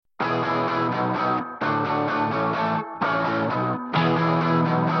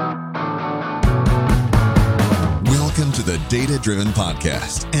to the Data Driven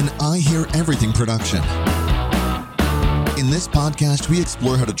Podcast, an I Hear Everything production. In this podcast, we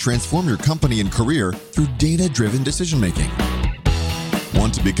explore how to transform your company and career through data-driven decision-making.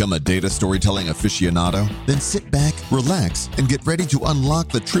 Want to become a data storytelling aficionado? Then sit back, relax, and get ready to unlock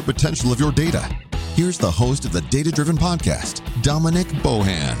the true potential of your data. Here's the host of the Data Driven Podcast, Dominic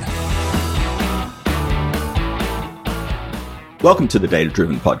Bohan. Welcome to the Data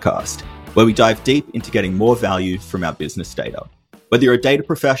Driven Podcast, where we dive deep into getting more value from our business data. Whether you're a data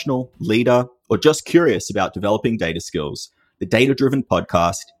professional, leader, or just curious about developing data skills, the Data Driven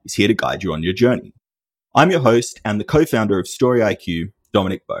Podcast is here to guide you on your journey. I'm your host and the co-founder of Story IQ,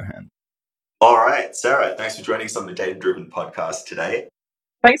 Dominic Bohan. All right, Sarah, thanks for joining us on the Data Driven Podcast today.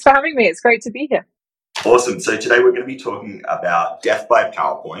 Thanks for having me. It's great to be here. Awesome. So today we're going to be talking about death by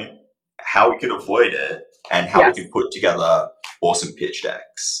PowerPoint, how we can avoid it, and how we can put together awesome pitch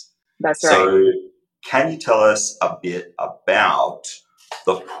decks. That's right. So can you tell us a bit about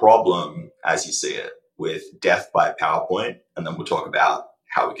the problem as you see it with death by PowerPoint? And then we'll talk about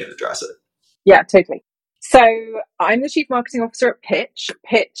how we can address it. Yeah, totally. So I'm the Chief Marketing Officer at Pitch.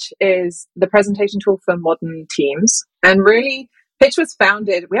 Pitch is the presentation tool for modern teams. And really, Pitch was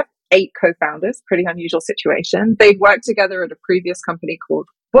founded, we have 8 co-founders, pretty unusual situation. They'd worked together at a previous company called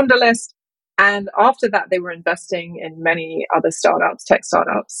Wunderlist. And after that, they were investing in many other startups, tech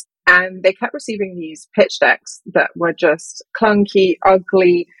startups. And they kept receiving these pitch decks that were just clunky,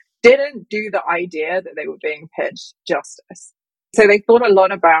 ugly, didn't do the idea that they were being pitched justice. So they thought a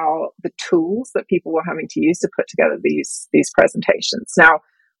lot about the tools that people were having to use to put together these presentations. Now,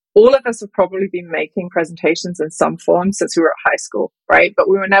 all of us have probably been making presentations in some form since we were at high school, right? But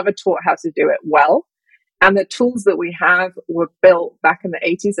we were never taught how to do it well. And the tools that we have were built back in the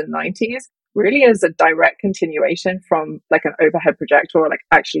 80s and 90s really as a direct continuation from like an overhead projector or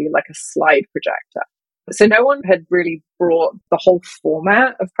actually a slide projector. So no one had really brought the whole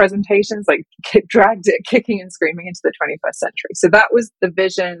format of presentations, dragged it kicking and screaming into the 21st century. So that was the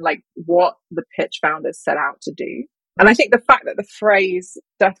vision, what the pitch founders set out to do. And I think the fact that the phrase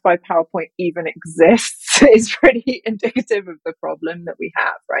death by PowerPoint even exists is pretty indicative of the problem that we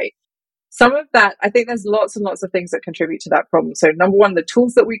have, right? Some of that, I think there's lots and lots of things that contribute to that problem. So number one, the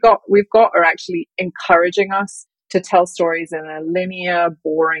tools that we've got are actually encouraging us to tell stories in a linear,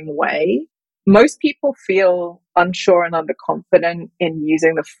 boring way. Most people feel unsure and underconfident in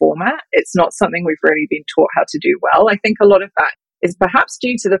using the format. It's not something we've really been taught how to do well. I think a lot of that is perhaps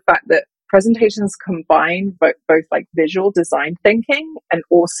due to the fact that presentations combine both visual design thinking and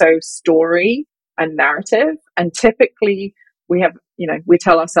also story and narrative. And typically we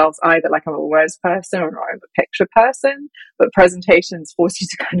tell ourselves either I'm a words person or I'm a picture person, but presentations force you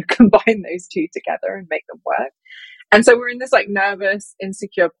to kind of combine those two together and make them work. And so we're in this nervous,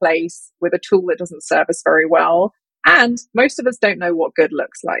 insecure place with a tool that doesn't serve us very well. And most of us don't know what good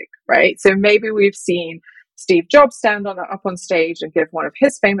looks like, right? So maybe we've seen Steve Jobs stand up on stage and give one of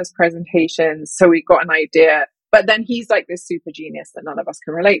his famous presentations. So we've got an idea, but then he's this super genius that none of us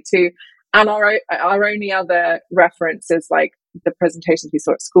can relate to. And our only other reference is the presentations we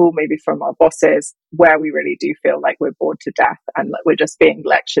saw at school, maybe from our bosses, where we really do feel like we're bored to death and we're just being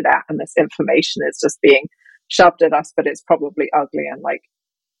lectured at, and this information is just being shoved at us, but it's probably ugly and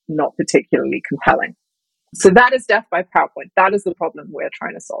not particularly compelling. So that is death by PowerPoint. That is the problem we're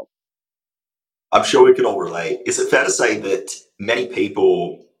trying to solve. I'm sure we can all relate. Is it fair to say that many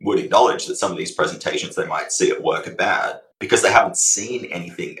people would acknowledge that some of these presentations they might see at work are bad because they haven't seen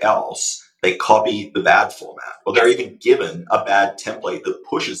anything else? They copy the bad format, or they're even given a bad template that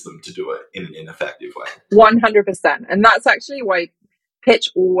pushes them to do it in an ineffective way. 100%. And that's actually why Pitch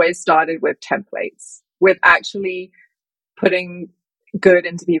always started with templates, with actually putting good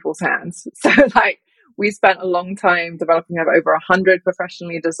into people's hands. So we spent a long time developing over 100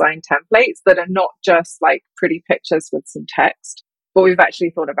 professionally designed templates that are not just pretty pictures with some text, but we've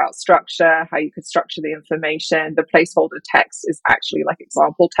actually thought about structure, how you could structure the information. The placeholder text is actually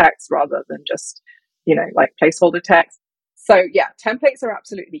example text rather than just, placeholder text. So yeah, templates are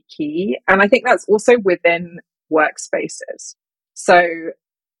absolutely key. And I think that's also within workspaces. So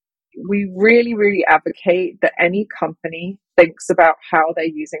we really, really advocate that any company thinks about how they're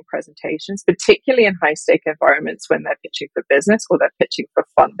using presentations, particularly in high stake environments when they're pitching for business or they're pitching for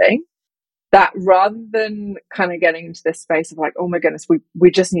funding. That rather than kind of getting into this space of oh my goodness,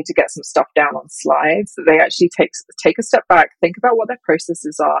 we just need to get some stuff down on slides, that they actually take a step back, think about what their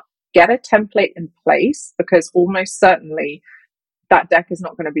processes are, get a template in place, because almost certainly that deck is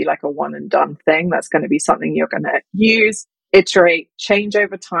not going to be a one and done thing. That's going to be something you're going to use, iterate, change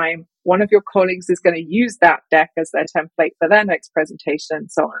over time. One of your colleagues is going to use that deck as their template for their next presentation, and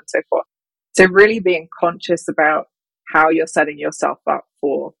so on and so forth. So really being conscious about how you're setting yourself up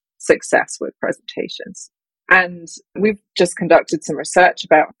for success with presentations. And we've just conducted some research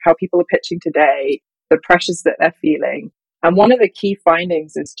about how people are pitching today, the pressures that they're feeling. And one of the key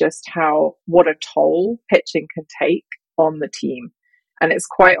findings is just what a toll pitching can take on the team. And it's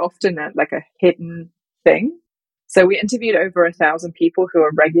quite often like a hidden thing. So we interviewed over 1,000 people who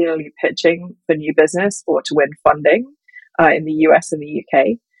are regularly pitching for new business or to win funding in the US and the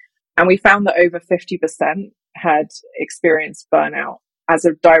UK. And we found that over 50% had experienced burnout as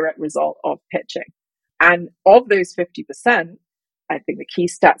a direct result of pitching. And of those 50%, I think the key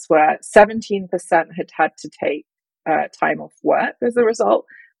stats were 17% had to take time off work as a result,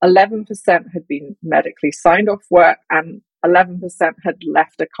 11% had been medically signed off work, and 11% had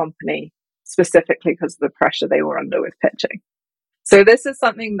left a company specifically because of the pressure they were under with pitching. So this is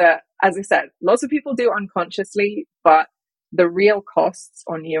something that, as I said, lots of people do unconsciously, but the real costs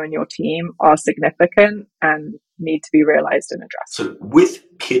on you and your team are significant and need to be realized and addressed. So with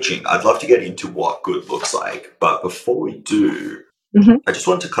pitching, I'd love to get into what good looks like. But before we do, I just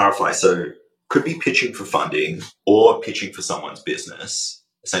want to clarify. So could be pitching for funding or pitching for someone's business.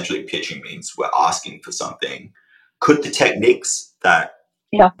 Essentially, pitching means we're asking for something. Could the techniques that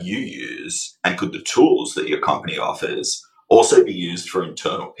you use and could the tools that your company offers also be used for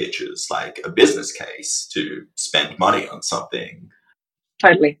internal pitches, like a business case to spend money on something?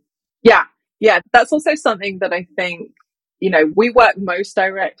 Totally. Yeah. Yeah. That's also something that I think, we work most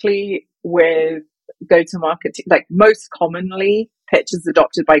directly with go-to-market, like most commonly pitch is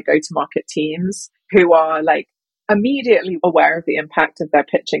adopted by go-to-market teams who are like immediately aware of the impact of their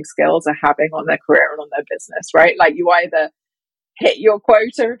pitching skills are having on their career and on their business, right? Like you either hit your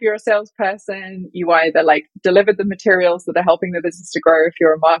quota if you're a salesperson, you either like delivered the materials that are helping the business to grow if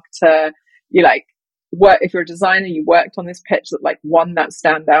you're a marketer, you like work, if you're a designer, you worked on this pitch that like won that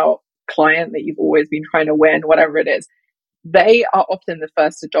standout client that you've always been trying to win, whatever it is. They are often the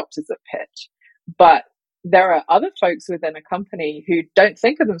first adopters of pitch. But there are other folks within a company who don't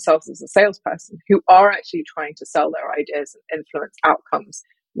think of themselves as a salesperson, who are actually trying to sell their ideas and influence outcomes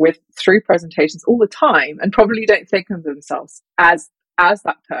through presentations all the time, and probably don't think of themselves as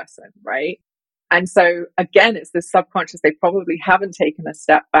that person, right? And so again, it's this subconscious, they probably haven't taken a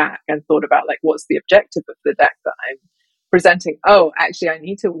step back and thought about like, what's the objective of the deck that I'm presenting? Oh, actually, I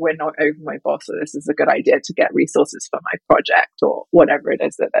need to win over my boss, so this is a good idea to get resources for my project or whatever it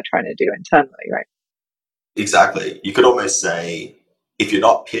is that they're trying to do internally, right? Exactly. You could almost say, if you're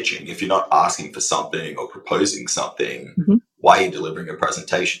not pitching, if you're not asking for something or proposing something, why are you delivering a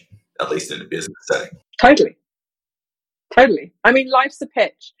presentation, at least in a business setting? Totally. I mean, life's a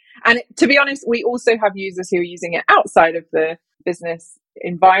pitch. And to be honest, we also have users who are using it outside of the business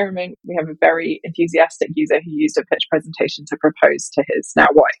environment. We have a very enthusiastic user who used a pitch presentation to propose to his now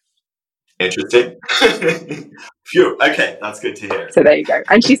wife. Interesting. Phew. Okay, that's good to hear. So there you go.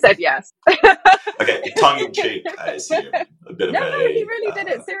 And she said yes. Okay, tongue in cheek, I assume. No, he really did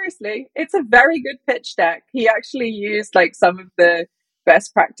it seriously. It's a very good pitch deck. He actually used like some of the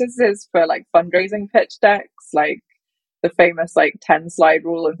best practices for like fundraising pitch decks, like the famous like 10 slide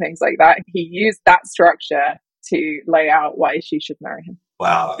rule and things like that. He used that structure to lay out why she should marry him.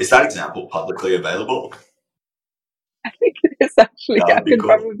 Wow. Is that example publicly available? I think it is actually. I can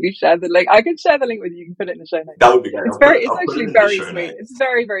probably share the link. I can share the link with you. You can put it in the show notes. That would be great. It's actually very sweet. It's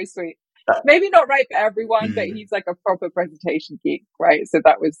very, very sweet. Maybe not right for everyone, but he's like a proper presentation geek, right? So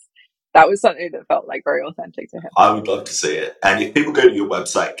that was something that felt like very authentic to him. I would love to see it. And if people go to your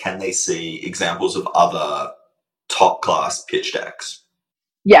website, can they see examples of other top class pitch decks?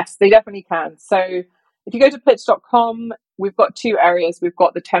 Yes, they definitely can. So if you go to pitch.com, we've got two areas. We've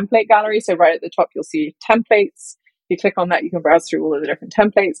got the template gallery. So right at the top, you'll see templates. If you click on that, you can browse through all of the different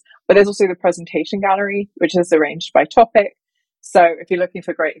templates. But there's also the presentation gallery, which is arranged by topic. So if you're looking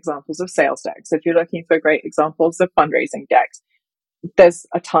for great examples of sales decks, if you're looking for great examples of fundraising decks, there's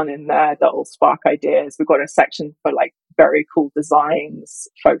a ton in there that will spark ideas. We've got a section for like very cool designs,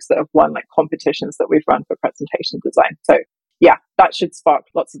 folks that have won like competitions that we've run for presentation design. So yeah, that should spark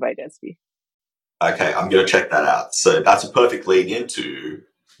lots of ideas for you. Okay, I'm going to check that out. So that's a perfect lead into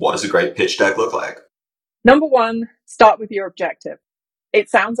what does a great pitch deck look like? Number one, start with your objective. It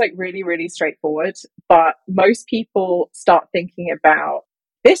sounds like really, really straightforward, but most people start thinking about,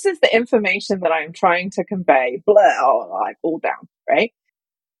 this is the information that I'm trying to convey, blah, like all down, right?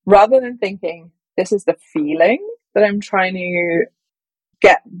 Rather than thinking, this is the feeling that I'm trying to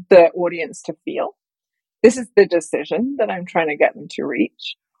get the audience to feel. This is the decision that I'm trying to get them to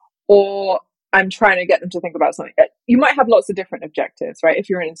reach, or I'm trying to get them to think about something. You might have lots of different objectives, right? If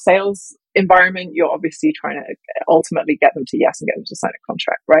you're in a sales environment, you're obviously trying to ultimately get them to yes and get them to sign a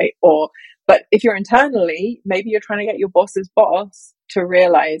contract, right? But if you're internally, maybe you're trying to get your boss's boss to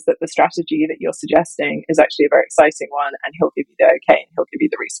realize that the strategy that you're suggesting is actually a very exciting one, and he'll give you the okay, and he'll give you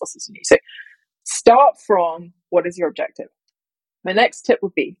the resources you need. So start from, what is your objective? My next tip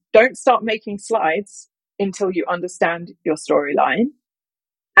would be, don't start making slides until you understand your storyline,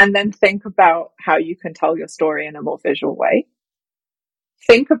 and then think about how you can tell your story in a more visual way.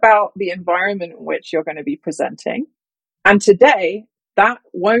 Think about the environment in which you're going to be presenting. And today, that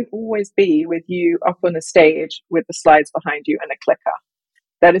won't always be with you up on the stage with the slides behind you and a clicker.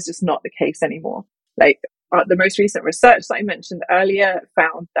 That is just not the case anymore. Like the most recent research that I mentioned earlier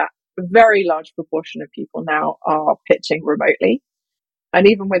found that a very large proportion of people now are pitching remotely. And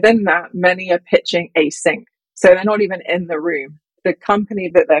even within that, many are pitching async. So they're not even in the room. The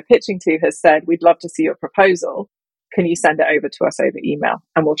company that they're pitching to has said, we'd love to see your proposal. Can you send it over to us over email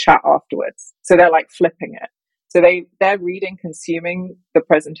and we'll chat afterwards? So they're like flipping it. So they're reading, consuming the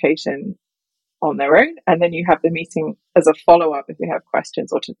presentation on their own. And then you have the meeting as a follow-up if you have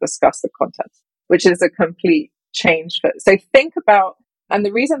questions or to discuss the content, which is a complete change. So think about, and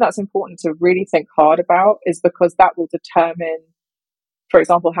the reason that's important to really think hard about is because that will determine, for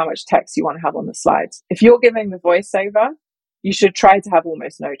example, how much text you want to have on the slides. If you're giving the voiceover, you should try to have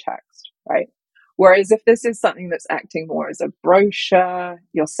almost no text, right? Whereas if this is something that's acting more as a brochure,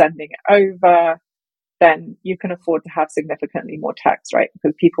 you're sending it over, then you can afford to have significantly more text, right?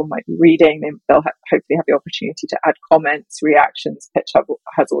 Because people might be reading, they'll hopefully have the opportunity to add comments, reactions. Pitch Hub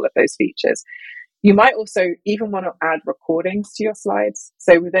has all of those features. You might also even want to add recordings to your slides.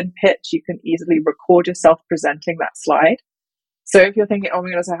 So within Pitch, you can easily record yourself presenting that slide. So if you're thinking, oh my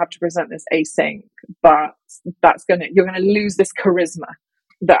goodness, I have to present this async, but you're going to lose this charisma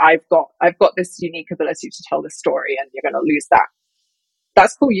that I've got this unique ability to tell this story, and you're going to lose that.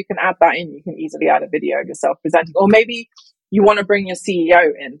 That's cool. You can add that in. You can easily add a video of yourself presenting, or maybe you want to bring your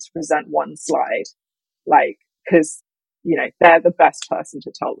CEO in to present one slide, because, they're the best person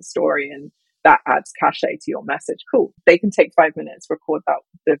to tell the story, and that adds cachet to your message. Cool. They can take 5 minutes, record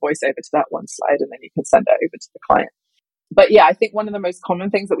the voiceover to that one slide, and then you can send it over to the client. But yeah, I think one of the most common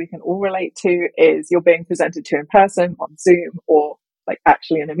things that we can all relate to is you're being presented to in person on Zoom or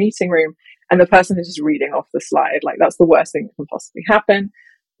actually in a meeting room, and the person is just reading off the slide. That's the worst thing that can possibly happen.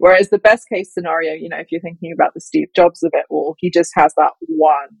 Whereas the best case scenario, if you're thinking about the Steve Jobs of it all, he just has that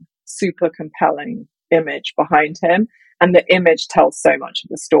one super compelling image behind him, and the image tells so much of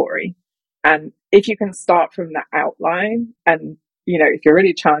the story. And if you can start from the outline, and if you're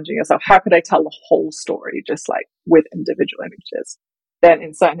really challenging yourself, how could I tell the whole story just with individual images? Then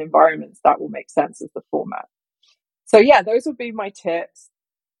in certain environments, that will make sense as the format. So yeah, those would be my tips.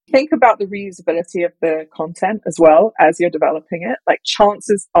 Think about the reusability of the content as well as you're developing it.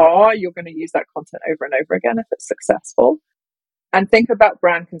 Chances are you're going to use that content over and over again if it's successful. And think about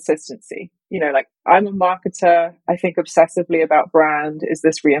brand consistency. I'm a marketer. I think obsessively about brand. Is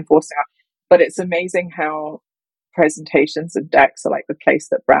this reinforcing? But it's amazing how presentations and decks are the place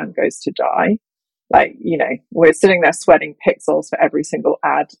that brand goes to die. We're sitting there sweating pixels for every single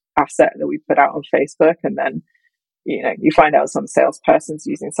ad asset that we put out on Facebook, and then you find out some salesperson's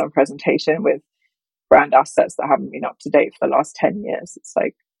using some presentation with brand assets that haven't been up to date for the last 10 years. It's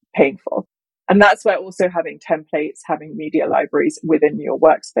painful. And that's where also having templates, having media libraries within your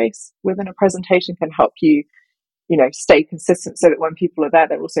workspace within a presentation can help you, stay consistent, so that when people are there,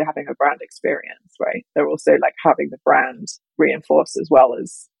 they're also having a brand experience, right? They're also having the brand reinforced as well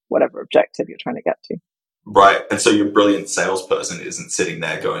as whatever objective you're trying to get to. Right. And so your brilliant salesperson isn't sitting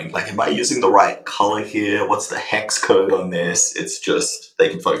there going, am I using the right color here? What's the hex code on this? It's just they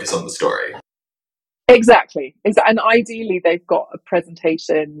can focus on the story. Exactly. And ideally, they've got a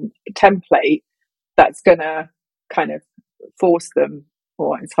presentation template that's going to kind of force them,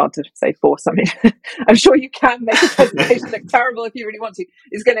 or it's hard to say force. I mean, I'm sure you can make a presentation look terrible if you really want to.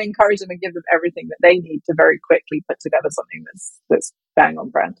 It's going to encourage them and give them everything that they need to very quickly put together something that's bang on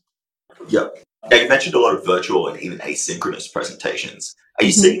brand. Yep. Now, you mentioned a lot of virtual and even asynchronous presentations. Are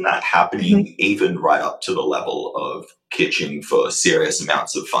you seeing that happening even right up to the level of pitching for serious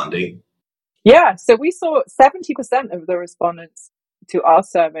amounts of funding? Yeah. So we saw 70% of the respondents to our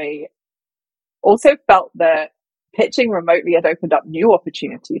survey also felt that pitching remotely had opened up new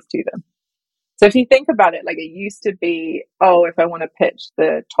opportunities to them. So if you think about it, it used to be, if I want to pitch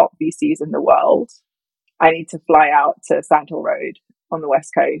the top VCs in the world, I need to fly out to Sand Hill Road on the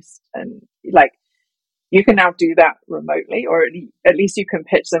West Coast. And you can now do that remotely, or at least you can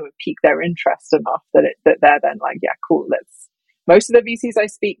pitch them and pique their interest enough that they're then yeah, cool. Most of the VCs I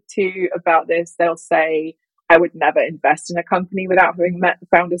speak to about this, they'll say, I would never invest in a company without having met the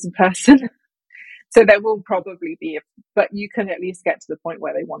founders in person. So there will probably be, but you can at least get to the point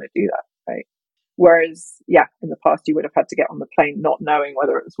where they want to do that, right? Whereas, in the past, you would have had to get on the plane not knowing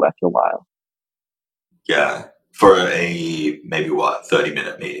whether it was worth your while. Yeah. For a maybe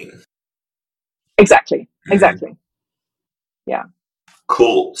 30-minute meeting. Exactly. Yeah.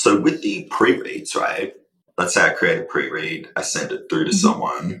 Cool. So with the pre-reads, right? Let's say I create a pre-read, I send it through to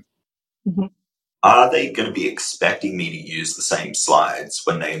someone. Mm-hmm. Are they going to be expecting me to use the same slides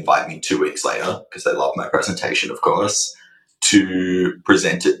when they invite me 2 weeks later, because they love my presentation, of course, to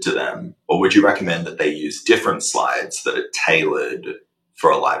present it to them? Or would you recommend that they use different slides that are tailored for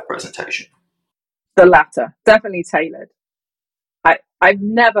a live presentation? The latter, definitely tailored. I've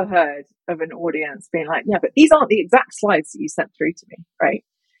never heard of an audience being like, yeah, but these aren't the exact slides that you sent through to me, right?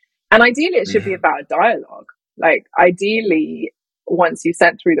 And ideally, it should be about a dialogue. Like, ideally, once you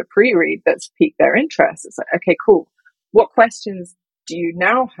sent through the pre-read that's piqued their interest, it's like, okay, cool. What questions do you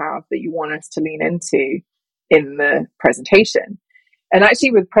now have that you want us to lean into in the presentation? And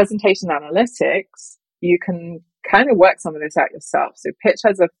actually, with presentation analytics, you can kind of work some of this out yourself. So Pitch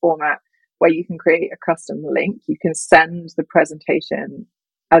has a format where you can create a custom link. You can send the presentation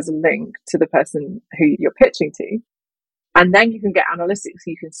as a link to the person who you're pitching to. And then you can get analytics.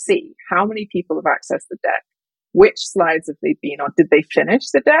 You can see how many people have accessed the deck. Which slides have they been on? Did they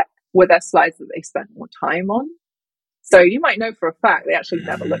finish the deck? Were there slides that they spent more time on? So you might know for a fact they actually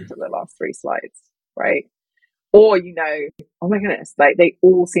never looked at the last 3 slides, right? Or, oh my goodness, like they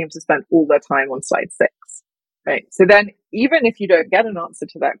all seem to spend all their time on slide 6. Right. So then even if you don't get an answer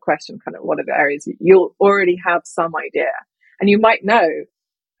to that question, kind of what are the areas, you'll already have some idea. And you might know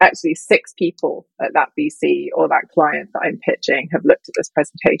actually 6 people at that VC or that client that I'm pitching have looked at this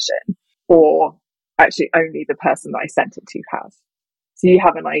presentation, or actually only the person that I sent it to has. So you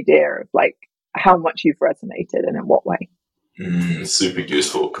have an idea of like how much you've resonated and in what way. Super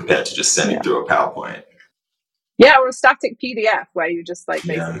useful compared to just sending through a PowerPoint. Yeah, or a static PDF where you just like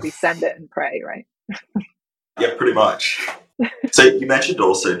basically send it and pray, right? Yeah, pretty much. So you mentioned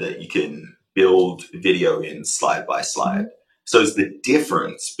also that you can build video in slide by slide. So is the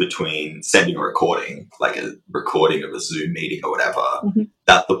difference between sending a recording, like a recording of a Zoom meeting or whatever,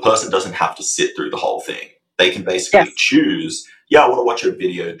 that the person doesn't have to sit through the whole thing? They can basically choose, I want to watch a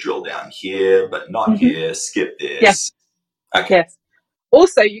video drill down here, but not here, skip this. Yes. Okay. Yes.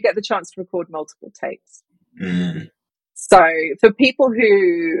 Also, you get the chance to record multiple takes. So for people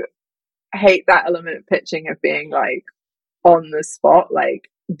who hate that element of pitching of being like on the spot, like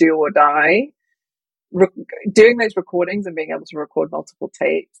do or die, doing those recordings and being able to record multiple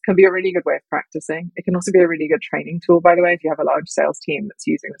takes can be a really good way of practicing. It can also be a really good training tool, by the way. If you have a large sales team that's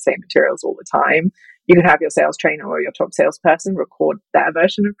using the same materials all the time, you can have your sales trainer or your top salesperson record their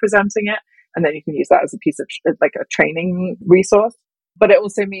version of presenting it, and then you can use that as a piece of like a training resource. But it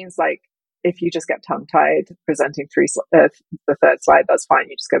also means like if you just get tongue-tied presenting the 3rd slide, that's fine.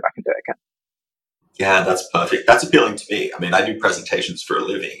 You just go back and do it again. Yeah, that's perfect. That's appealing to me. I mean, I do presentations for a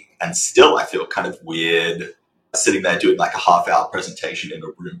living, and still I feel kind of weird sitting there doing like a half-hour presentation in a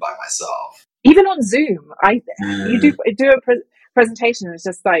room by myself. Even on Zoom, you do a presentation and it's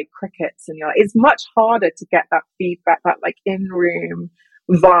just like crickets, and it's much harder to get that feedback, that like in-room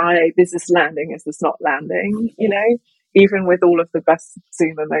vibe. Is this landing? Is this not landing? Even with all of the best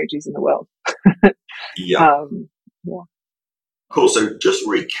Zoom emojis in the world. Yeah. Cool. So just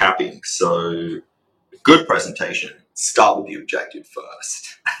recapping. So good presentation. Start with the objective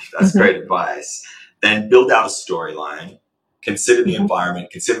first. I think that's great advice. Then build out a storyline. Consider the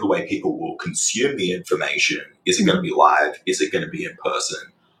environment. Consider the way people will consume the information. Is it going to be live? Is it going to be in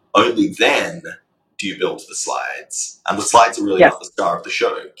person? Only then do you build the slides. And the slides are really not the star of the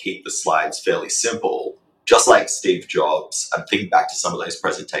show. Keep the slides fairly simple. Just like Steve Jobs, I'm thinking back to some of those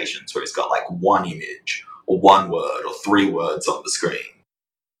presentations where he's got like one image or one word or 3 words on the screen.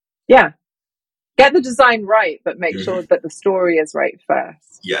 Yeah. Get the design right, but make sure that the story is right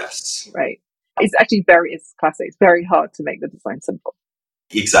first. Yes. Right. It's actually it's classic. It's very hard to make the design simple.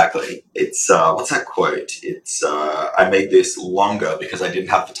 Exactly. It's, what's that quote? It's, I made this longer because I didn't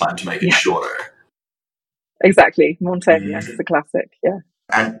have the time to make it shorter. Exactly. Montaigne, yes, it's a classic. Yeah.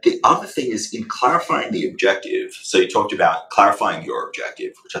 And the other thing is in clarifying the objective. So you talked about clarifying your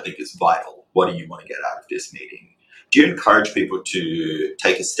objective, which I think is vital. What do you want to get out of this meeting? Do you encourage people to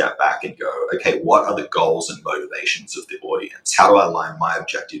take a step back and go, okay, what are the goals and motivations of the audience? How do I align my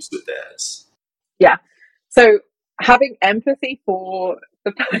objectives with theirs? Yeah. So having empathy for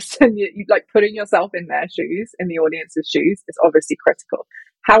the person, you like putting yourself in their shoes, in the audience's shoes, is obviously critical.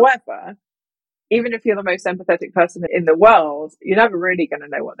 However, even if you're the most empathetic person in the world, you're never really going to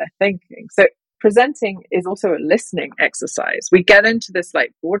know what they're thinking. So presenting is also a listening exercise. We get into this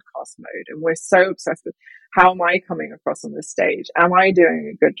like broadcast mode and we're so obsessed with how am I coming across on this stage? Am I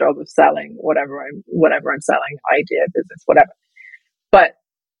doing a good job of selling whatever I'm selling, idea, business, whatever. But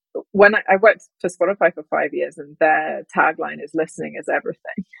when I worked for Spotify for 5 years and their tagline is listening is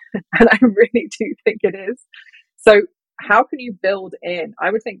everything. And I really do think it is. So how can you build in,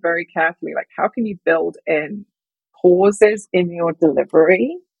 I would think very carefully, like how can you build in pauses in your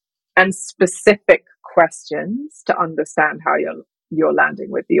delivery and specific questions to understand how you're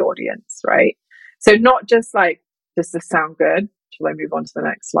landing with the audience, right? So not just like, does this sound good? Shall I move on to the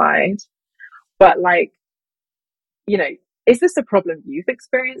next slide? But like, you know, is this a problem you've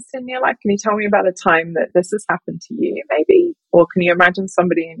experienced in your life? Can you tell me about a time that this has happened to you, maybe? Or can you imagine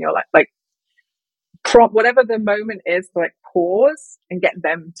somebody in your life, like, whatever the moment is, like pause and get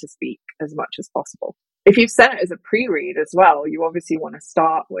them to speak as much as possible. If you've sent it as a pre-read as well, you obviously want to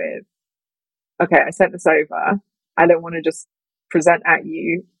start with, okay, I sent this over. I don't want to just present at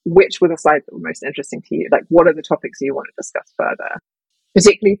you. Which were the slides that were most interesting to you? Like, what are the topics you want to discuss further?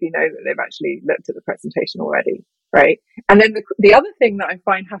 Particularly if you know that they've actually looked at the presentation already, right? And then the other thing that I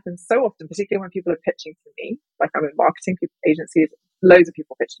find happens so often, particularly when people are pitching to me, like I'm in marketing agencies, loads of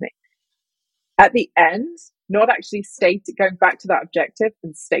people pitch to me. At the end, not actually going back to that objective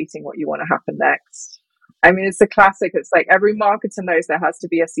and stating what you want to happen next. I mean, it's a classic. It's like every marketer knows there has to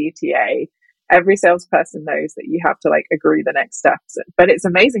be a CTA. Every salesperson knows that you have to like agree the next steps. But it's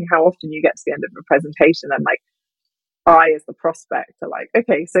amazing how often you get to the end of a presentation and like I, as the prospect, are like,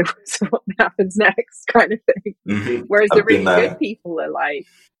 okay, so what happens next kind of thing. Mm-hmm. Whereas the really good people are like,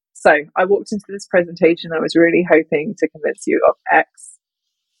 so I walked into this presentation. I was really hoping to convince you of X.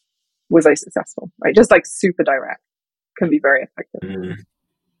 Was I successful? Right? Just like super direct can be very effective. Mm.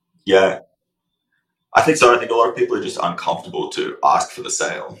 Yeah. I think so. I think a lot of people are just uncomfortable to ask for the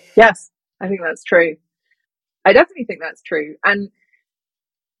sale. Yes, I think that's true. I definitely think that's true. And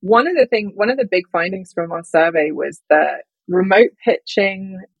one of the big findings from our survey was that remote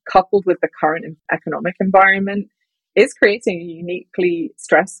pitching coupled with the current economic environment is creating a uniquely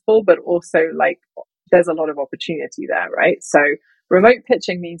stressful, but also like there's a lot of opportunity there, right? So remote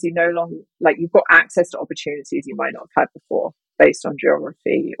pitching means you no longer, like you've got access to opportunities you might not have had before based on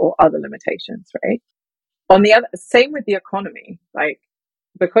geography or other limitations, right? On the other, same with the economy, like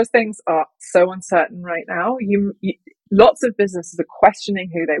because things are so uncertain right now, lots of businesses are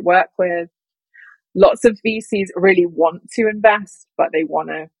questioning who they work with. Lots of VCs really want to invest, but they want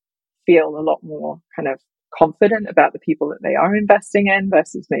to feel a lot more kind of confident about the people that they are investing in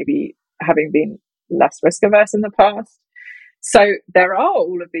versus maybe having been less risk averse in the past. So there are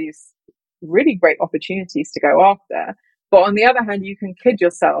all of these really great opportunities to go after. But on the other hand, you can kid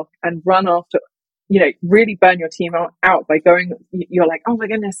yourself and run after, really burn your team out by going, you're like, oh my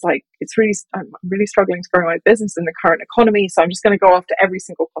goodness, like I'm really struggling to grow my business in the current economy. So I'm just going to go after every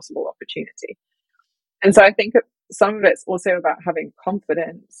single possible opportunity. And so I think some of it's also about having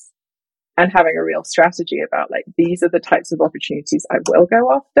confidence and having a real strategy about like, these are the types of opportunities I will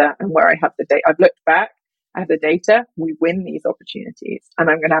go after and where I have the data. I've looked back, I have the data, we win these opportunities. And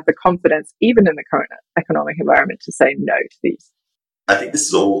I'm going to have the confidence, even in the current economic environment, to say no to these. I think this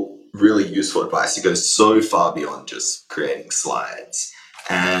is all really useful advice. It goes so far beyond just creating slides.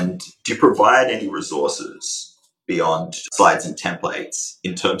 And do you provide any resources beyond slides and templates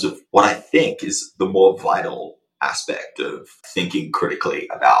in terms of what I think is the more vital aspect of thinking critically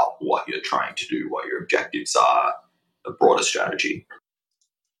about what you're trying to do, what your objectives are, a broader strategy?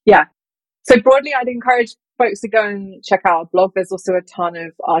 Yeah. So broadly, I'd encourage folks to go and check out our blog. There's also a ton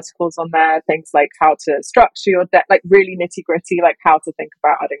of articles on there, things like how to structure your deck, like really nitty gritty, like how to think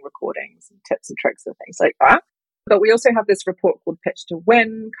about adding recordings and tips and tricks and things like that. But we also have this report called Pitch to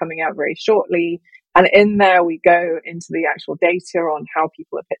Win coming out very shortly. And in there, we go into the actual data on how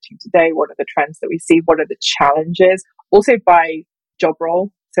people are pitching today. What are the trends that we see? What are the challenges? Also by job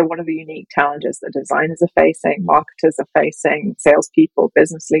role. So what are the unique challenges that designers are facing, marketers are facing, salespeople,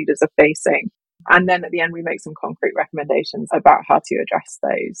 business leaders are facing? And then at the end, we make some concrete recommendations about how to address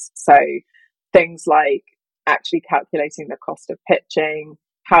those. So things like actually calculating the cost of pitching,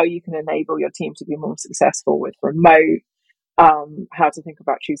 how you can enable your team to be more successful with remote, how to think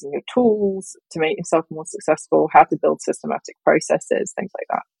about choosing your tools to make yourself more successful, how to build systematic processes, things like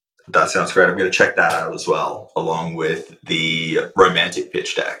that. That sounds great. I'm going to check that out as well, along with the romantic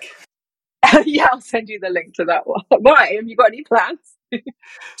pitch deck. Yeah, I'll send you the link to that one. Why? Have you got any plans?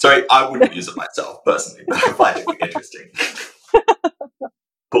 Sorry, I wouldn't use it myself personally, but I find it interesting.